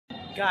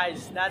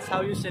Guys, that's how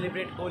you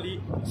celebrate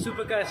Holi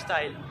Supercar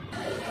style.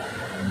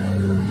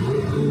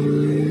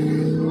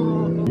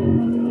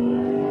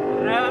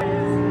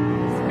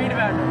 Speed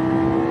battle.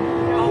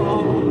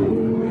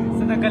 Oh.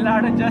 So the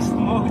Gallardo just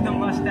smoked the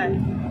Mustang.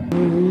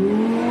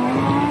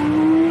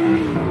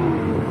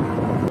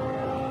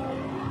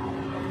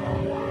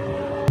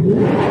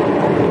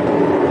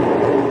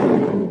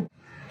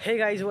 Hey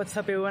guys, what's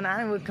up everyone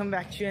and welcome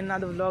back to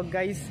another vlog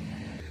guys.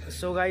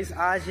 So guys,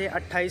 आज है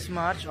 28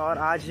 मार्च और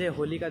आज है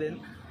होली का दिन.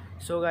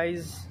 So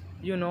guys,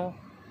 you know,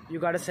 you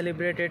gotta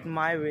celebrate it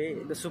my way,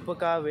 the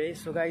supercar way.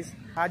 So guys,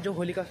 आज जो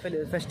होली का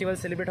फेस्टिवल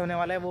सेलिब्रेट होने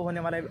वाला है वो होने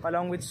वाला है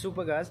along with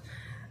supercars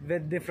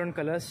with different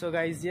colors. So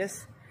guys,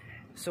 yes,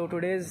 so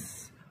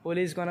today's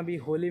Holi is gonna be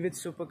Holi with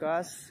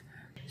supercars.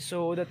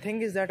 So the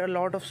thing is that a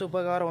lot of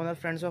supercar owner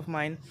friends of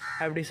mine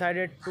have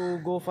decided to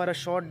go for a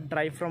short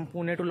drive from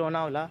Pune to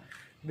Lonavla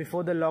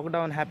before the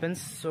lockdown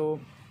happens. So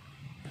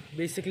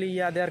basically,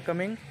 yeah, they are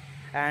coming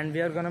and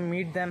we are gonna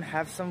meet them,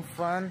 have some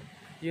fun,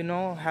 you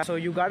know. So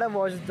you gotta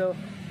watch the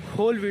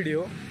whole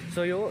video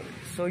so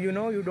you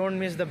know you don't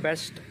miss the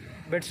best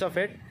bits of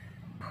it.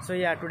 So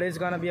yeah, today is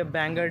gonna be a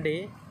banger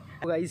day.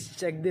 So guys,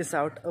 check this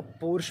out. A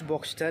Porsche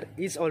Boxster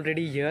is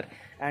already here,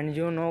 and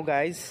you know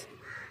guys,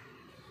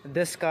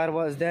 this car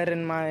was there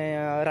in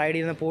my ride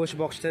in the Porsche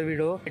Boxster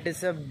video. It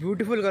is a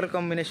beautiful color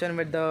combination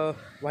with the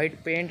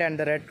white paint and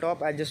the red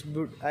top. I just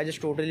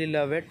totally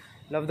love it.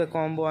 Love the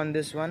combo on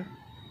this one,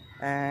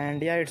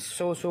 and yeah, it's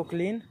so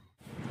clean.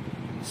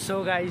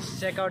 So guys,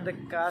 check out the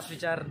cars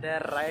which are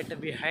there right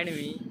behind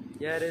me.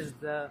 Here is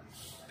the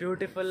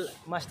beautiful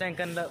Mustang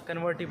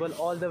convertible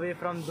all the way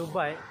from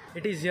Dubai.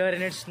 It is here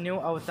in its new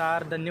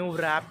avatar, the new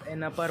wrap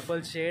in a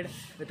purple shade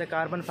with a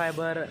carbon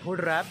fiber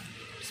hood wrap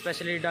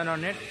specially done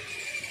on it.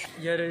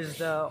 Here is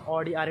the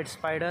Audi R8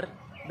 Spider.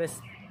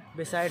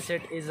 Besides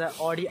it is a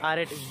Audi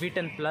R8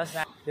 V10 Plus.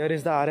 Here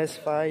is the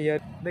RS5. Here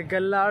the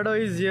Gallardo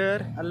is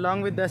here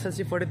along with the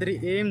SLC 43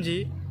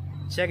 AMG.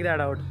 Check that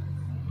out.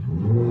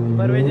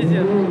 Parvez is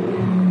here.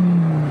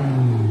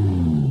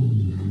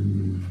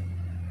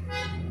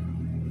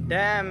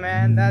 Damn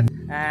man, that.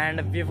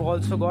 And we've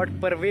also got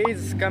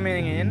Parvez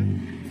coming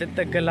in with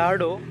the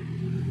Gallardo.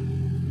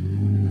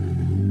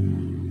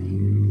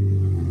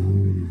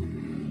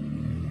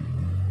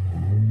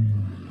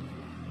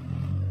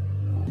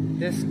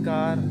 This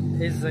car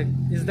is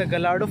the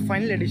Gallardo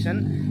final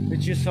edition,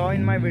 which you saw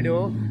in my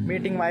video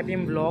meeting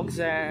YPM VLOGS.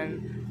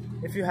 And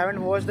if you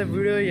haven't watched the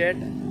video yet,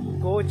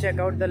 go check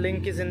out, the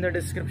link is in the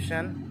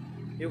description.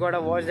 You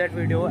gotta watch that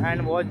video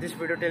and watch this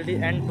video till the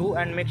end too,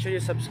 and make sure you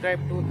subscribe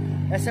to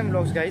SM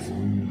VLOGS guys,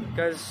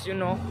 because you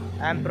know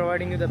I'm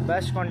providing you the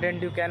best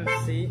content you can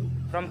see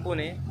from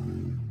Pune.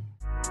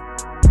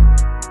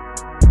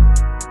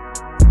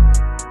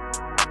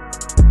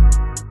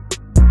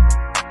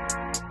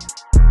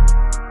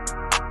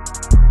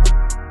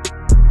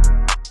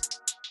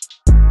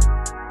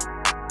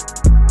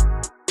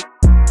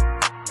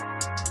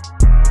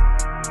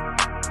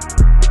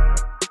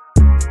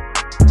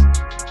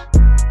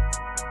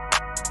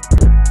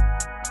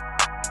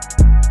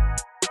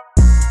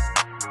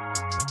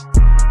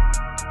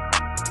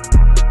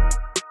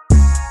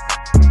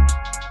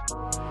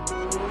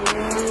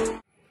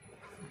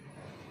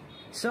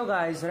 So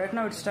guys, right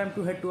now it's time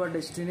to head to our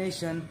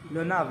destination,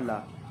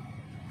 Lonavla.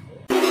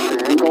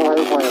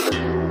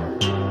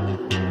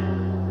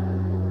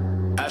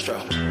 Astro,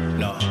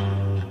 no.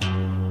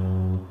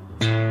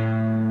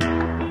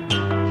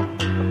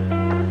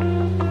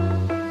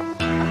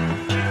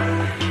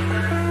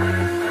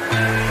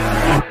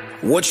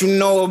 What you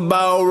know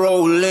about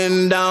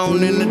rolling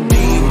down in the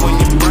deep? When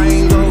your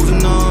brain goes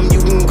numb,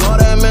 you can call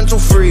that mental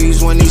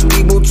freeze. When these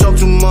people talk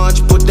too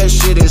much, put that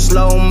shit in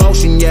slow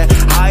motion. Yeah,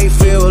 I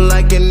feel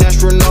like an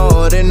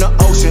astronaut in the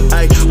ocean.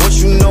 Ay, what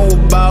you know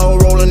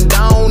about rolling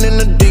down in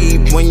the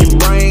deep? When your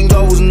brain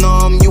goes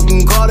numb, you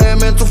can call that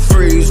mental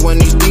freeze. When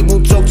these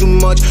people talk too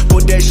much,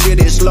 put that shit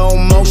in slow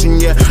motion.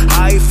 Yeah,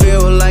 I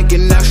feel like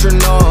an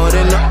astronaut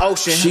in the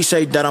ocean. She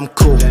say that I'm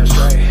cool.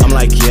 I'm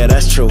like, yeah,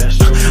 that's true.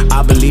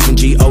 I believe in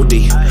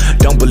G-O-D,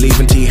 don't believe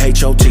in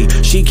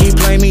T-H-O-T. She keep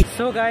playing me.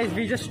 So guys,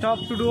 we just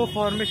stopped to do a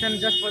formation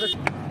just for the.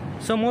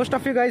 So most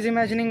of you guys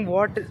imagining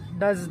what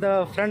does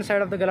the front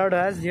side of the Gallardo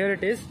has. Here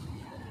it is.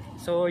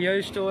 So here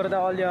you store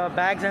all your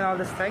bags and all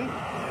this thing.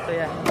 So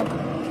yeah.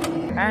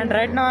 And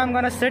right now I'm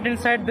gonna sit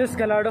inside this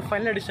Gallardo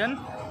final edition.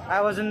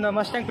 I was in the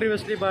Mustang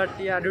previously, but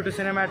yeah, due to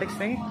cinematics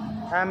thing,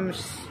 I'm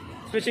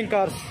switching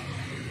cars.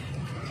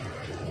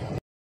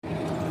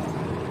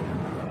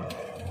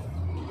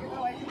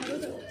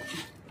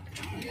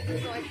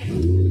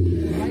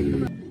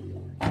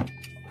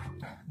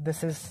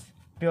 This is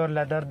pure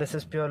leather, this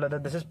is pure leather,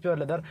 this is pure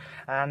leather,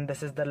 and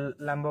this is the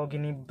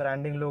Lamborghini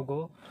branding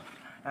logo.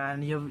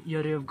 And here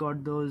you've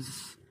got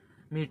those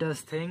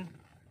meters thing,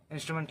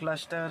 instrument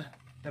cluster,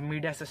 the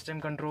media system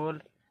control,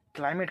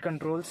 climate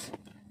controls.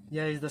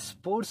 Here is the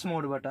sports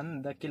mode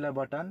button, the killer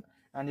button,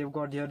 and you've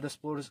got here the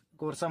sports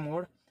Corsa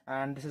mode,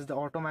 and this is the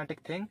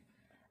automatic thing.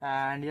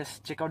 And yes,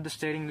 check out the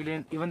steering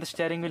wheel. Even the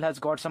steering wheel has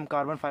got some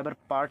carbon fiber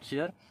parts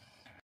here.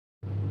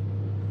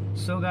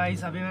 So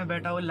guys अभी मैं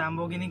बैठा हूँ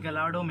Lamborghini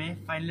Gallardo में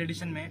final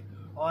addition में,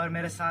 और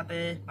मेरे साथ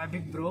है my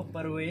big bro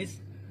Parvez.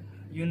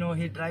 You know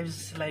he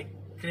drives like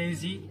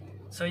crazy.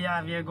 So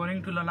yeah, we are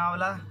going to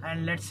Lonavla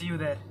and let's see you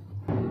there.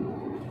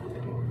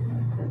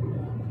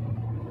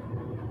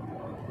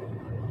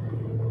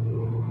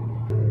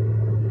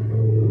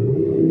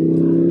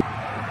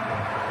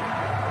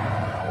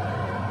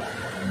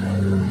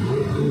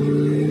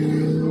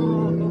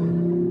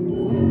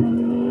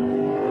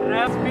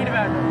 Speed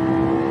battle.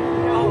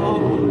 Oh.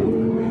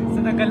 So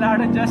the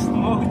Gallardo just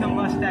smoked the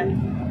Mustang.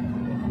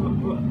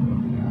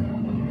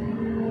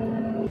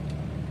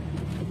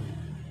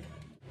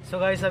 So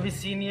guys अभी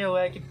scene ये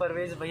हुआ है कि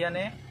परवेज भैया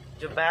ने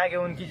जो bag है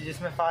उनकी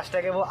जिसमें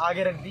फास्टैग है वो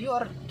आगे रख दी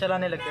और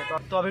चलाने लग गए.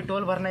 तो अभी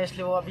टोल भरना है,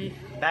 इसलिए वो अभी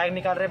बैग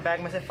निकाल रहे हैं. बैग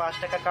में से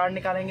फास्टैग का कार्ड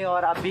निकालेंगे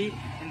और अभी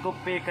इनको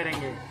पे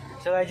करेंगे.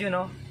 So guys, you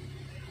know,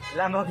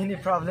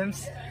 Lamborghini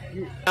problems.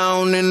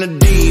 Down in the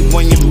deep,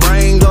 when your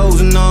brain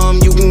goes numb,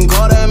 you can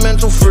call that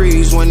mental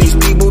freeze. When these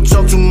people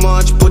talk too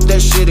much, put that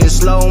shit in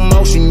slow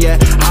motion. Yeah,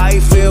 I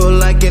feel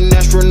like an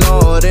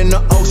astronaut in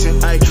the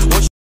ocean. Ay,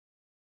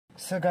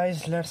 So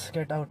guys, let's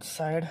get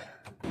outside.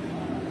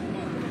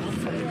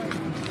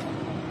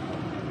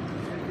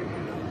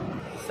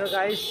 So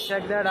guys,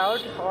 check that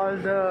out. All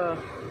the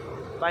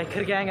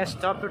biker gang has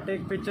stopped to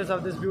take pictures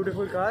of this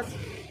beautiful cars.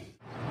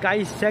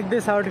 Guys, check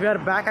this out. We are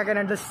back again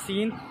at the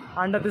scene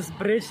under this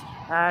bridge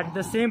at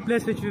the same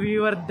place which we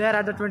were there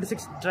at the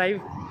 26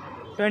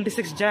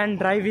 Jan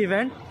Drive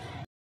event.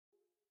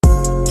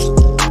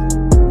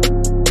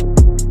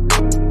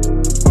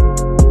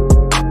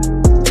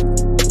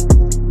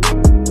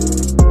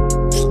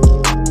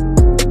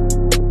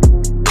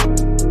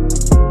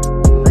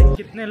 Like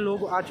कितने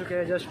लोग आ चुके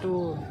हैं just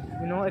to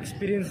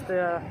experience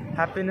the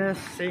happiness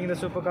seeing the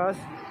supercars.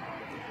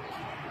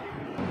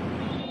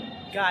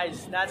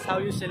 Guys, that's how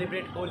you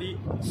celebrate Holi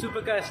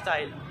Supercar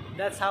style.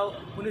 That's how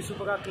Pune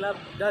Supercar Club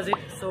does it.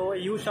 So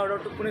huge shout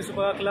out to Pune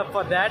Supercar Club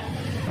for that.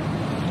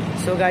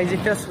 So guys,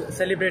 if you're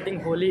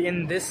celebrating Holi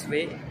in this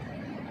way,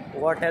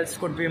 what else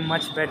could be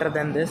much better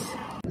than this?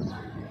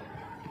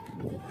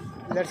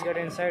 Let's get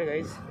inside,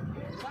 guys.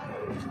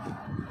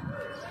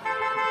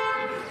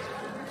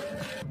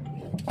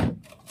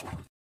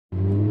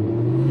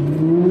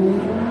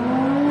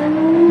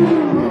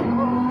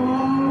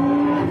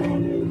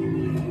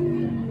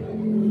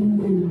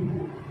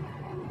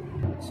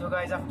 So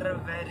guys, after a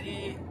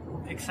very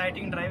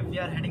exciting drive, we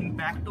are heading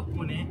back to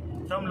Pune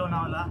from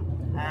Lonavla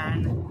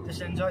and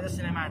just enjoy the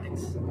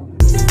cinematics.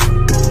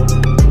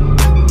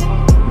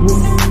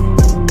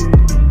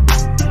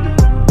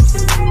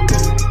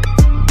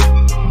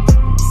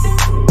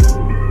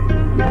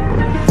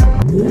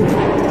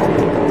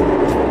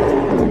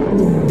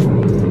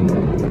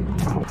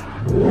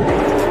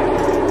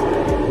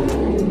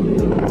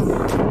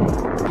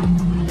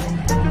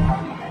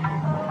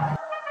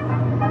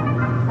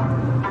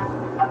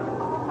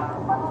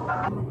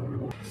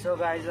 So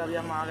guys, अभी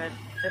हम आ गए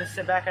फिर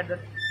से back at the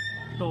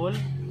toll.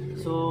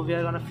 So we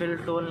are gonna fill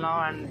toll now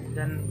and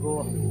then go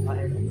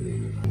ahead.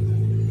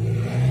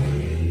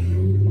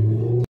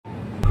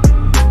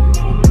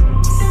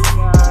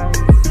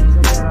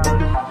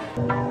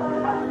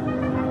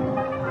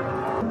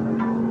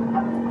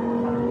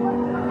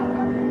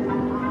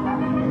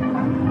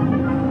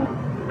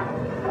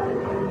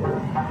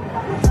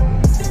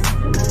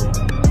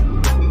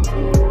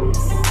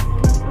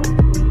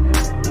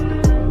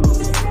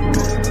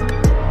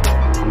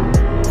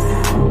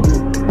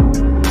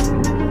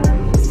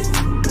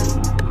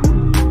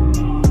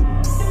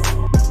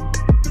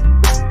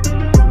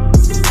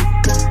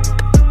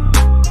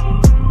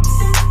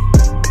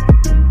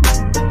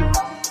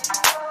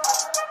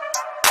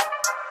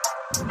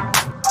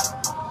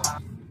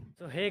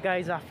 So hey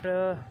guys,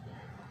 after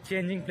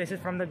changing places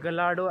from the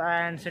Gallardo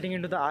and sitting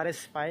into the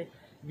RS5,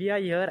 we are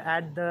here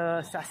at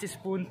the Sassy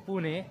Spoon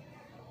Pune.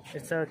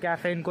 It's a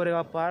cafe in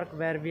Koregaon Park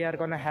where we are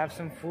gonna have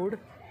some food.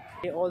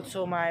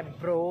 Also my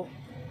bro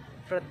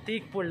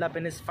Pratik pulled up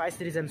in his 5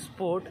 Series M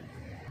Sport.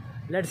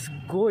 Let's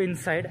go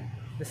inside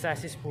the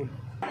Sassy Spoon.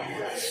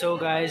 So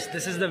guys,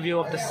 this is the view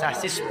of the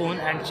Sassy Spoon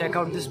and check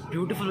out this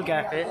beautiful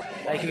cafe.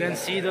 Like you can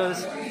see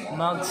those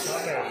mugs,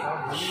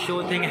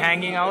 show thing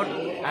hanging out,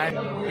 and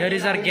here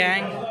is our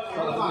gang.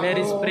 There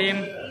is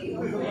Prem,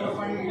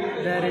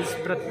 there is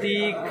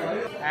Pratik,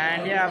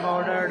 and yeah, I've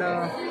ordered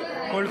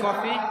cold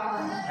coffee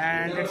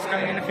and it's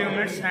coming in a few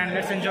minutes and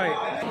let's enjoy it.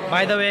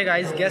 By the way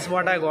guys, guess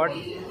what I got?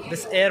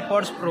 This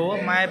AirPods Pro.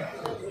 My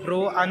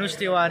bro Anush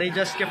Tiwari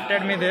just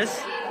gifted me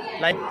this.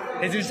 Like,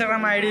 his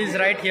Instagram ID is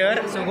right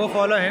here, so go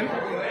follow him.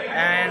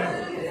 And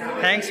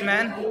thanks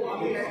man,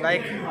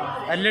 like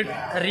I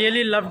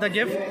really loved the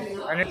gift.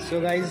 And so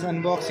guys,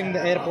 unboxing the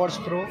AirPods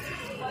Pro,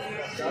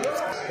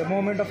 the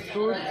moment of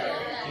truth.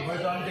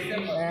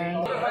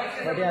 And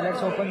but yeah,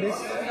 let's open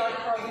this.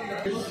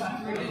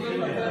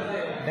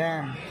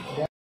 Damn.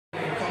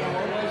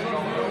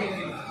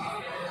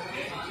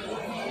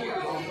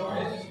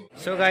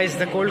 So guys,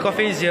 the cold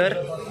coffee is here.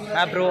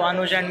 My bro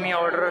Anuj and me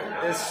order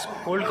this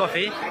cold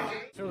coffee.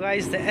 So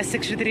guys, the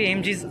S63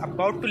 AMG is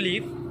about to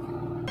leave.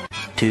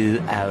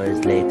 2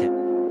 hours later.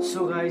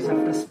 So guys,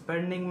 after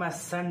spending my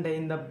Sunday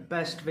in the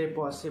best way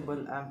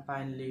possible, I'm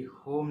finally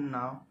home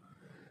now.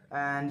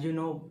 And you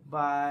know,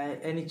 by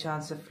any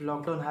chance if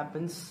lockdown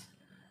happens,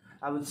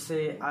 I would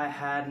say I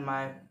had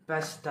my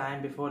best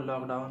time before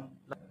lockdown.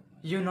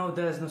 You know,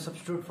 there's no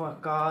substitute for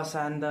cars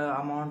and the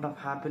amount of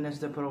happiness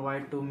they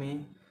provide to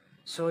me.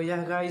 So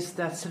yeah guys,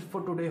 that's it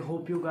for today.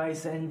 Hope you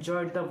guys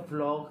enjoyed the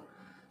vlog.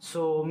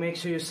 So make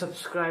sure you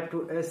subscribe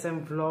to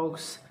SM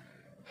Vlogs,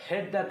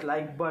 hit that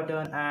like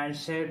button and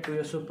share it to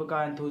your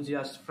supercar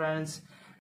enthusiast friends.